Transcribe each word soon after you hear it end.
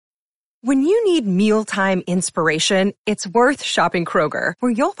When you need mealtime inspiration, it's worth shopping Kroger,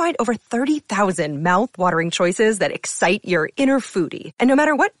 where you'll find over 30,000 mouth-watering choices that excite your inner foodie. And no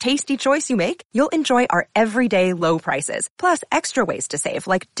matter what tasty choice you make, you'll enjoy our everyday low prices, plus extra ways to save,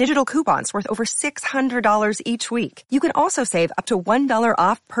 like digital coupons worth over $600 each week. You can also save up to $1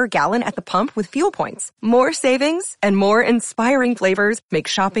 off per gallon at the pump with fuel points. More savings and more inspiring flavors make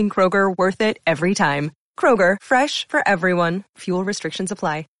shopping Kroger worth it every time. Kroger, fresh for everyone. Fuel restrictions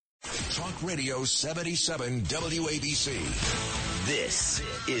apply. Talk Radio 77 WABC. This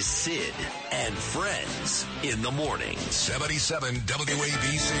is Sid and Friends in the morning. 77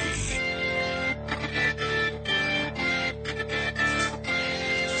 WABC.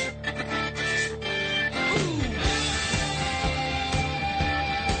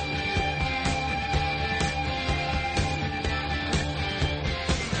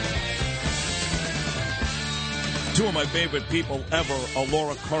 Two of my favorite people ever are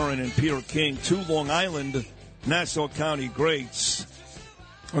Laura Curran and Peter King, two Long Island, Nassau County greats.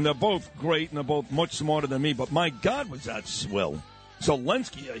 And they're both great, and they're both much smarter than me. But my God, was that swill.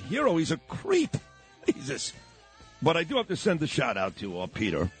 Zelensky, a hero. He's a creep. Jesus. But I do have to send a shout-out to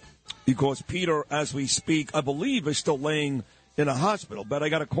Peter, because Peter, as we speak, I believe is still laying in a hospital. But I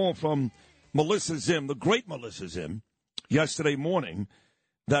got a call from Melissa Zim, the great Melissa Zim, yesterday morning,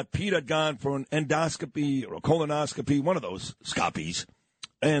 that Pete had gone for an endoscopy or a colonoscopy, one of those scopies,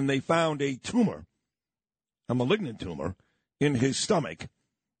 and they found a tumor, a malignant tumor, in his stomach.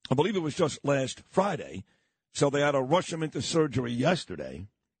 I believe it was just last Friday, so they had to rush him into surgery yesterday.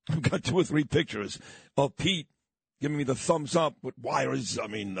 I've got 2 or 3 pictures of Pete giving me the thumbs up with wires,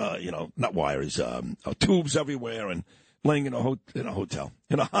 not wires, tubes everywhere, and laying in a hotel,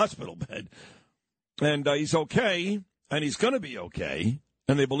 in a hospital bed. And he's okay, and he's going to be okay.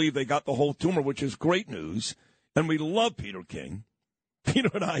 And they believe they got the whole tumor, which is great news. And we love Peter King. Peter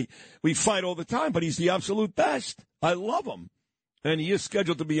and I, we fight all the time, but he's the absolute best. I love him. And he is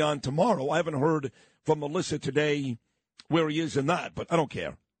scheduled to be on tomorrow. I haven't heard from Melissa today where he is in that, but I don't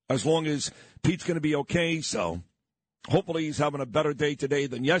care. As long as Pete's going to be okay, so hopefully he's having a better day today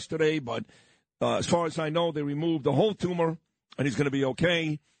than yesterday. But as far as I know, they removed the whole tumor, and he's going to be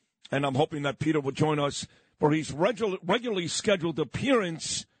okay. And I'm hoping that Peter will join us for his regularly scheduled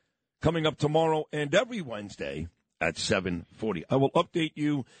appearance coming up tomorrow and every Wednesday at 7:40. I will update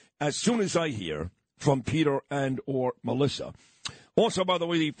you as soon as I hear from Peter and or Melissa. Also, by the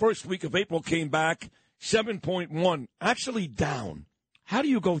way, the first week of April came back 7.1, actually down. How do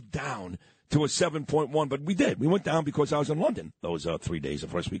you go down to a 7.1? But we did. We went down because I was in London those 3 days, the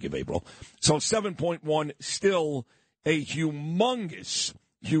first week of April. So 7.1, still a humongous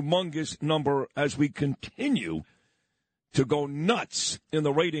number as we continue to go nuts in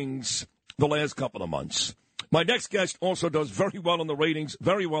the ratings the last couple of months. My next guest also does very well in the ratings,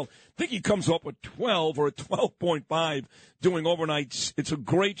 very well. I think he comes up with 12 or a 12.5 doing overnights. It's a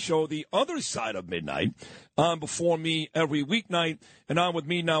great show, The Other Side of Midnight, on before me every weeknight, and on with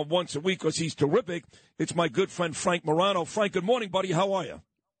me now once a week because he's terrific. It's my good friend Frank Morano. Frank, good morning, buddy. How are you?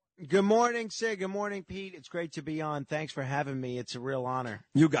 Good morning, Sid. Good morning, Pete. It's great to be on. Thanks for having me. It's a real honor.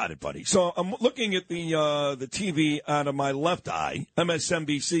 You got it, buddy. So I'm looking at the TV out of my left eye.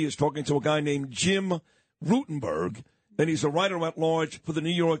 MSNBC is talking to a guy named Jim Rutenberg, and he's a writer at large for the New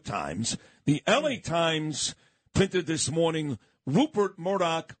York Times. The LA Times printed this morning, Rupert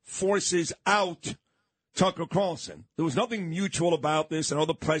Murdoch forces out Tucker Carlson. There was nothing mutual about this. I know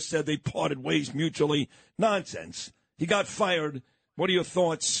the press said they parted ways mutually. Nonsense. He got fired. What are your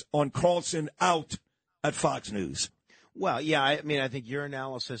thoughts on Carlson out at Fox News? Well, yeah, I mean, I think your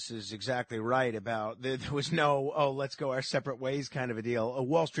analysis is exactly right about there was no, let's go our separate ways kind of a deal. A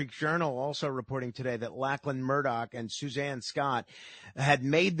Wall Street Journal also reporting today that Lachlan Murdoch and Suzanne Scott had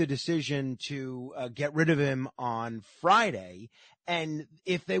made the decision to get rid of him on Friday. And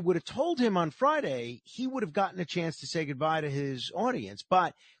if they would have told him on Friday, he would have gotten a chance to say goodbye to his audience.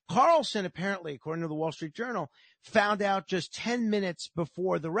 But Carlson, apparently, according to the Wall Street Journal, found out just 10 minutes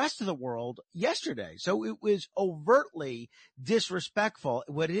before the rest of the world yesterday. So it was overtly disrespectful.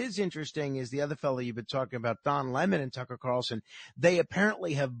 What is interesting is the other fellow you've been talking about, Don Lemon and Tucker Carlson, they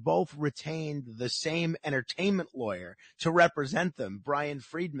apparently have both retained the same entertainment lawyer to represent them, Brian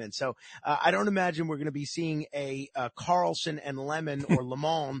Friedman. So I don't imagine we're going to be seeing a Carlson and Lemon or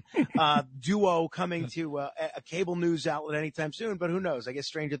Lemon duo coming to a cable news outlet anytime soon. But who knows? I guess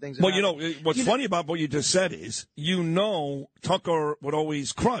stranger things. Well, you know, what's funny about what you just said is, Tucker would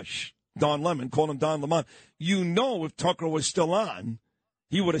always crush Don Lemon, call him Don Lemon. If Tucker was still on,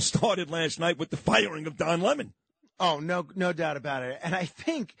 he would have started last night with the firing of Don Lemon. Oh, no doubt about it. And I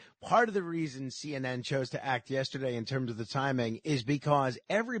think part of the reason CNN chose to act yesterday in terms of the timing is because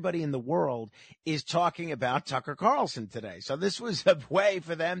everybody in the world is talking about Tucker Carlson today. So this was a way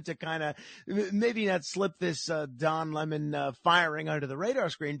for them to kind of maybe not slip this Don Lemon firing under the radar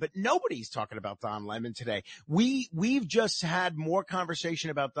screen, but nobody's talking about Don Lemon today. We've just had more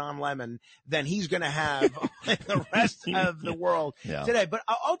conversation about Don Lemon than he's going to have with the rest of the world today. But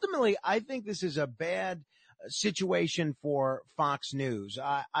ultimately, I think this is a bad situation for Fox News.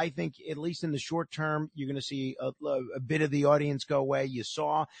 I think at least in the short term, you're going to see a bit of the audience go away. You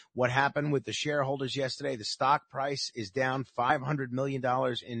saw what happened with the shareholders yesterday. The stock price is down $500 million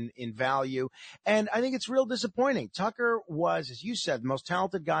in value. And I think it's real disappointing. Tucker was, as you said, the most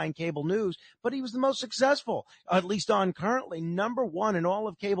talented guy in cable news, but he was the most successful, at least on currently #1 in all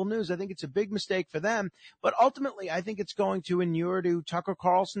of cable news. I think it's a big mistake for them, but ultimately I think it's going to inure to Tucker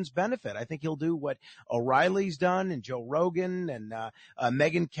Carlson's benefit. I think he'll do what O'Reilly's done, and Joe Rogan, and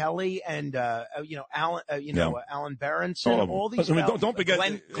Megyn Kelly, and Alan Berenson, all these. Don't forget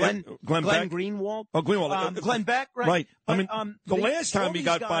Glenn Greenwald. Oh, Greenwald. Glenn Beck, right? But, the last time he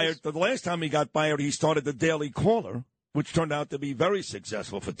got fired, he started the Daily Caller, which turned out to be very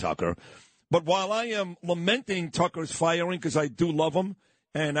successful for Tucker. But while I am lamenting Tucker's firing because I do love him,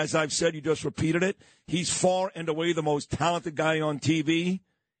 and as I've said, you just repeated it, he's far and away the most talented guy on TV.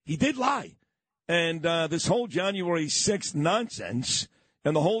 He did lie. And this whole January 6th nonsense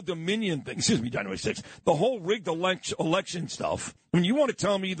and the whole Dominion thing, January 6th, the whole rigged election stuff. I mean, you want to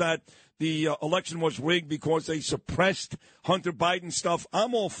tell me that the election was rigged because they suppressed Hunter Biden stuff?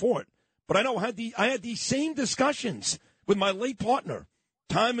 I'm all for it. But I know I had these same discussions with my late partner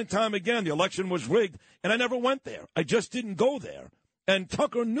time and time again. The election was rigged, and I never went there. I just didn't go there. And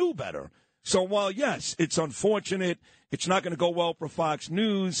Tucker knew better. So while, yes, it's unfortunate, it's not going to go well for Fox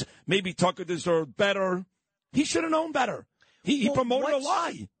News, maybe Tucker deserved better, he should have known better. He promoted a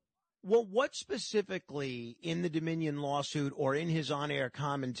lie. Well, what specifically in the Dominion lawsuit or in his on-air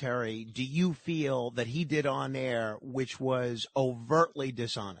commentary do you feel that he did on air which was overtly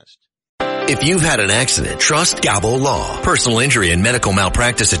dishonest? If you've had an accident, trust Gabo Law. Personal injury and medical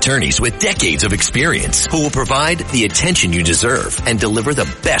malpractice attorneys with decades of experience who will provide the attention you deserve and deliver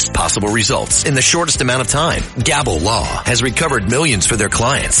the best possible results in the shortest amount of time. Gabo Law has recovered millions for their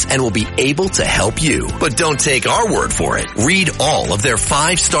clients and will be able to help you. But don't take our word for it. Read all of their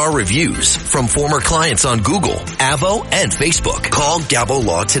 5-star reviews from former clients on Google, Avo, and Facebook. Call Gabo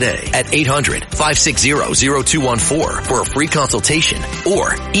Law today at 800-560-0214 for a free consultation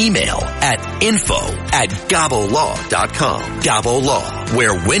or email at info@gabolaw.com. Gabo Law,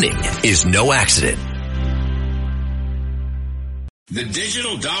 where winning is no accident. The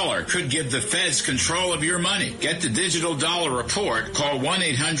digital dollar could give the feds control of your money. Get the digital dollar report. Call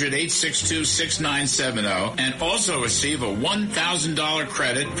 1-800-862-6970 and also receive a $1,000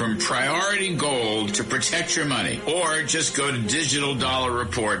 credit from Priority Gold to protect your money. Or just go to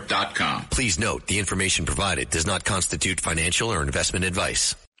digitaldollarreport.com. Please note the information provided does not constitute financial or investment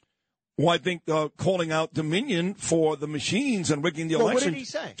advice. Well, I think calling out Dominion for the machines and rigging the election what did he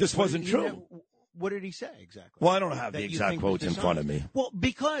say? Just wasn't true. What did he say exactly? Well, I don't have the exact quotes in front of me. Well,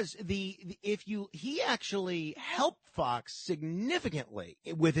 because he actually helped Fox significantly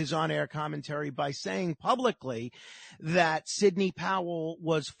with his on-air commentary by saying publicly that Sidney Powell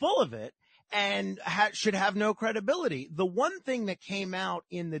was full of it and should have no credibility. The one thing that came out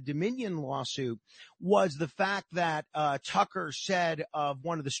in the Dominion lawsuit was the fact that Tucker said of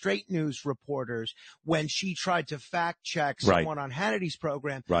one of the Straight News reporters when she tried to fact check someone on Hannity's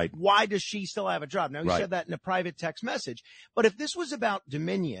program, why does she still have a job? Now, he said that in a private text message. But if this was about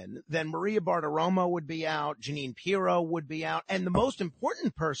Dominion, then Maria Bartiromo would be out, Janine Pirro would be out, and the most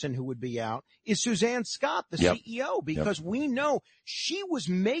important person who would be out is Suzanne Scott, the CEO, because we know she was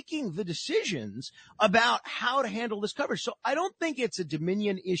making the decisions about how to handle this coverage. So I don't think it's a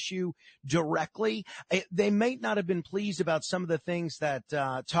Dominion issue directly. They may not have been pleased about some of the things that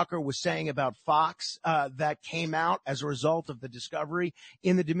Tucker was saying about Fox that came out as a result of the discovery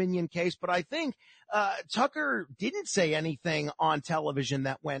in the Dominion case. But I think Tucker didn't say anything on television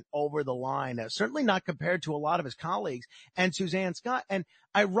that went over the line, certainly not compared to a lot of his colleagues and Suzanne Scott. And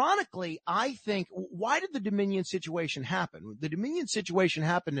ironically, I think, why did the Dominion situation happen? The Dominion situation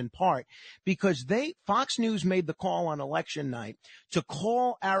happened in part because Fox News made the call on election night to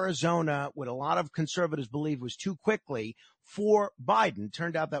call Arizona, what a lot of conservatives believe was too quickly, for Biden.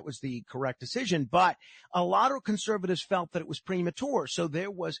 Turned out that was the correct decision, but a lot of conservatives felt that it was premature. So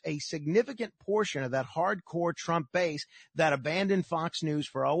there was a significant portion of that hardcore Trump base that abandoned Fox News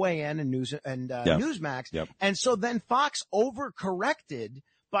for OAN and Newsmax. And so then Fox overcorrected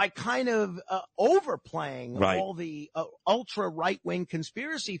by kind of overplaying Right. all the ultra right-wing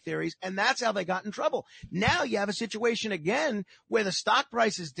conspiracy theories, and that's how they got in trouble. Now you have a situation again where the stock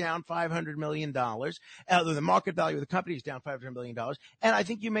price is down $500 million, the market value of the company is down $500 million, and I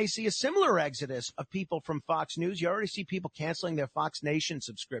think you may see a similar exodus of people from Fox News. You already see people canceling their Fox Nation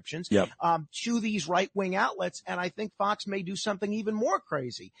subscriptions to these right-wing outlets, and I think Fox may do something even more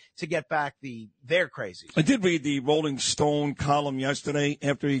crazy to get back their crazy. I did read the Rolling Stone column yesterday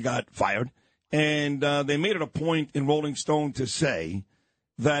after he got fired, and they made it a point in Rolling Stone to say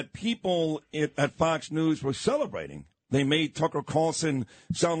that people at Fox News were celebrating. They made Tucker Carlson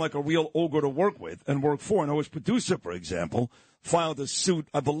sound like a real ogre to work with and work for. And his producer, for example, filed a suit,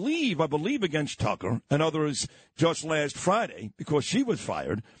 I believe against Tucker and others just last Friday because she was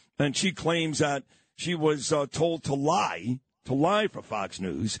fired, and she claims that she was told to lie for Fox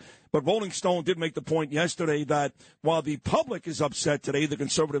News. But Rolling Stone did make the point yesterday that while the public is upset today, the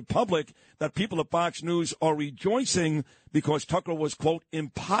conservative public, that people at Fox News are rejoicing because Tucker was, quote,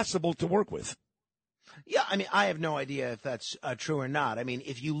 impossible to work with. Yeah, I mean, I have no idea if that's true or not. I mean,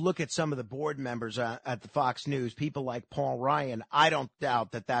 if you look at some of the board members at the Fox News, people like Paul Ryan, I don't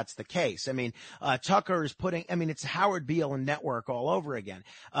doubt that that's the case. I mean, Tucker is it's Howard Beale and Network all over again.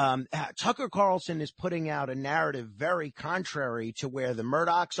 Tucker Carlson is putting out a narrative very contrary to where the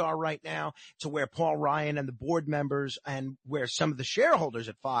Murdochs are right now, to where Paul Ryan and the board members and where some of the shareholders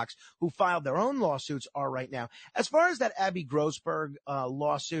at Fox who filed their own lawsuits are right now. As far as that Abby Grossberg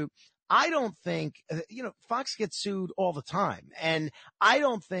lawsuit, I don't think, Fox gets sued all the time. And I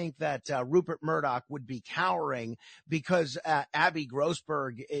don't think that Rupert Murdoch would be cowering because Abby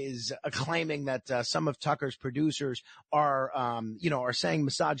Grossberg is claiming that some of Tucker's producers are saying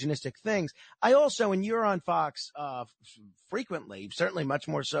misogynistic things. I also, and you're on Fox frequently, certainly much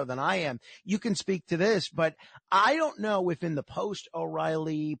more so than I am, you can speak to this, but I don't know if in the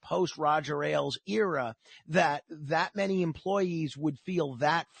post-O'Reilly, post-Roger Ailes era that many employees would feel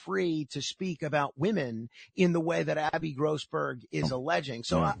that free to speak about women in the way that Abby Grossberg is alleging.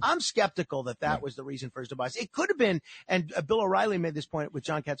 So I'm skeptical that was the reason for his demise. It could have been, and Bill O'Reilly made this point with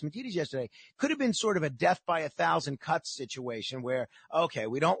John Katsimatidis yesterday, could have been sort of a death by 1,000 cuts situation where, okay,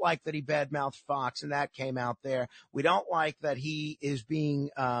 we don't like that he badmouthed Fox and that came out there. We don't like that he is being,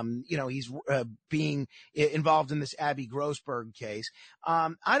 being involved in this Abby Grossberg case.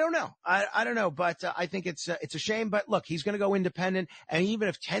 I don't know. I don't know, but I think it's a shame. But look, he's going to go independent, and even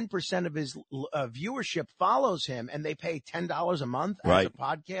if 10% of his viewership follows him and they pay $10 a month as a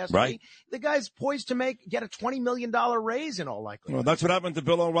podcast, the guy's poised to get a $20 million raise in all likelihood. Well, that's what happened to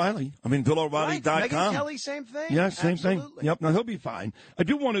Bill O'Reilly. I mean, BillO'Reilly.com. Megyn Kelly, same thing. Yeah, same Absolutely. thing. Yep. Now, he'll be fine. I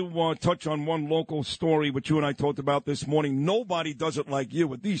do want to touch on one local story, which you and I talked about this morning. Nobody does it like you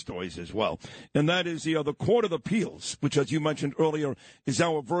with these stories as well. And that is the Court of Appeals, which, as you mentioned earlier, is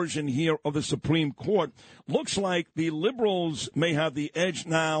our version here of the Supreme Court. Looks like the liberals may have the edge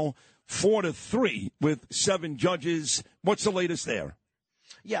now 4-3 with 7 judges. What's the latest there?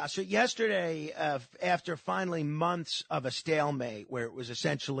 Yeah, so yesterday, after finally months of a stalemate where it was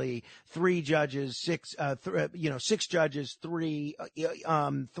essentially 3 judges, 6 judges, 3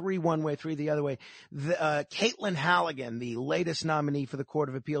 one way, 3 the other way, Caitlin Halligan, the latest nominee for the Court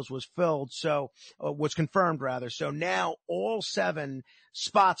of Appeals, was confirmed rather. So now all 7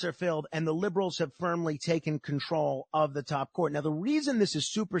 spots are filled, and the liberals have firmly taken control of the top court. Now, the reason this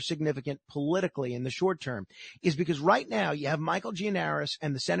is super significant politically in the short term is because right now you have Michael Gianaris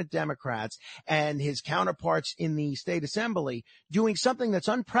and the Senate Democrats and his counterparts in the state assembly doing something that's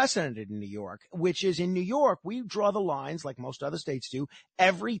unprecedented in New York, which is in New York, we draw the lines, like most other states do,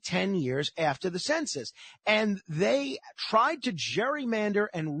 every 10 years after the census. And they tried to gerrymander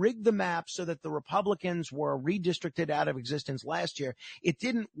and rig the map so that the Republicans were redistricted out of existence last year. It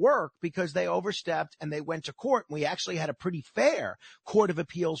didn't work because they overstepped and they went to court. And we actually had a pretty fair Court of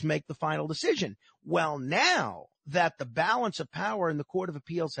Appeals make the final decision. Well, now that the balance of power in the Court of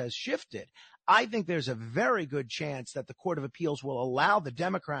Appeals has shifted, I think there's a very good chance that the Court of Appeals will allow the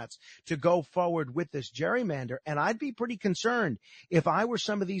Democrats to go forward with this gerrymander. And I'd be pretty concerned if I were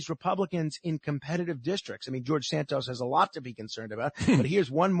some of these Republicans in competitive districts. I mean, George Santos has a lot to be concerned about, but here's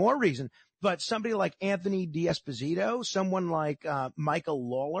one more reason. But somebody like Anthony D'Esposito, someone like Michael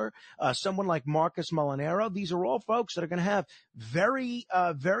Lawler, someone like Marcus Molinaro, these are all folks that are going to have very,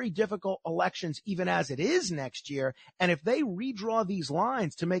 very difficult elections, even as it is next year. And if they redraw these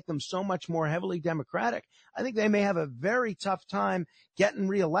lines to make them so much more heavily Democratic, I think they may have a very tough time getting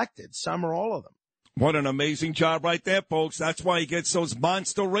reelected, some or all of them. What an amazing job right there, folks. That's why he gets those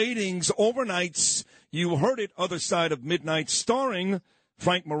monster ratings overnights. You heard it, Other Side of Midnight, starring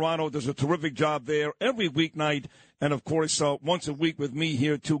Frank Morano. Does a terrific job there every weeknight And, of course, once a week with me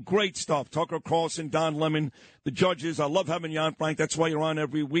here, too. Great stuff. Tucker Carlson, Don Lemon, the judges. I love having you on, Frank. That's why you're on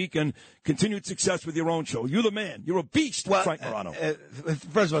every week. And continued success with your own show. You're the man. You're a beast, Frank Morano.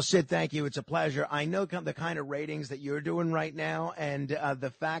 First of all, Sid, thank you. It's a pleasure. I know the kind of ratings that you're doing right now, and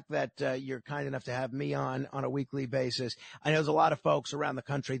the fact that you're kind enough to have me on a weekly basis. I know there's a lot of folks around the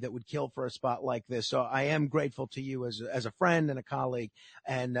country that would kill for a spot like this. So I am grateful to you as a friend and a colleague.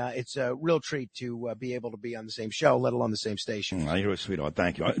 And it's a real treat to be able to be on the same show, let alone the same station. You're a sweetheart.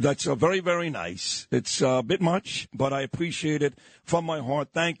 Thank you. That's very, very nice. It's a bit much, but I appreciate it from my heart.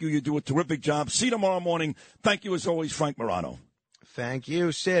 Thank you. You do a terrific job. See you tomorrow morning. Thank you, as always, Frank Morano. Thank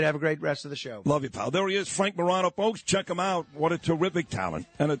you, Sid. Have a great rest of the show. Love you, pal. There he is, Frank Morano, folks. Check him out. What a terrific talent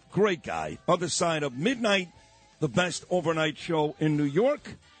and a great guy. Other side of midnight, the best overnight show in New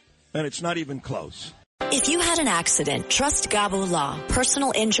York, and it's not even close. If you had an accident, trust Gabo Law,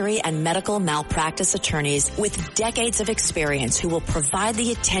 personal injury and medical malpractice attorneys with decades of experience who will provide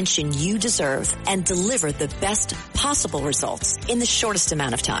the attention you deserve and deliver the best possible results in the shortest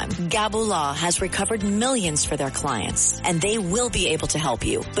amount of time. Gabo Law has recovered millions for their clients, and they will be able to help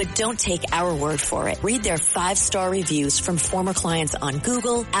you. But don't take our word for it. Read their 5-star reviews from former clients on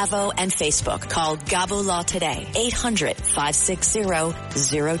Google, Avo, and Facebook. Call Gabo Law today,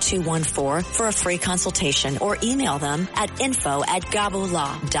 800-560-0214 for a free consultation, or email them at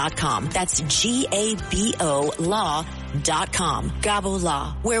info@gabolaw.com. That's GABO law.com. Gabo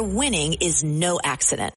Law, where winning is no accident.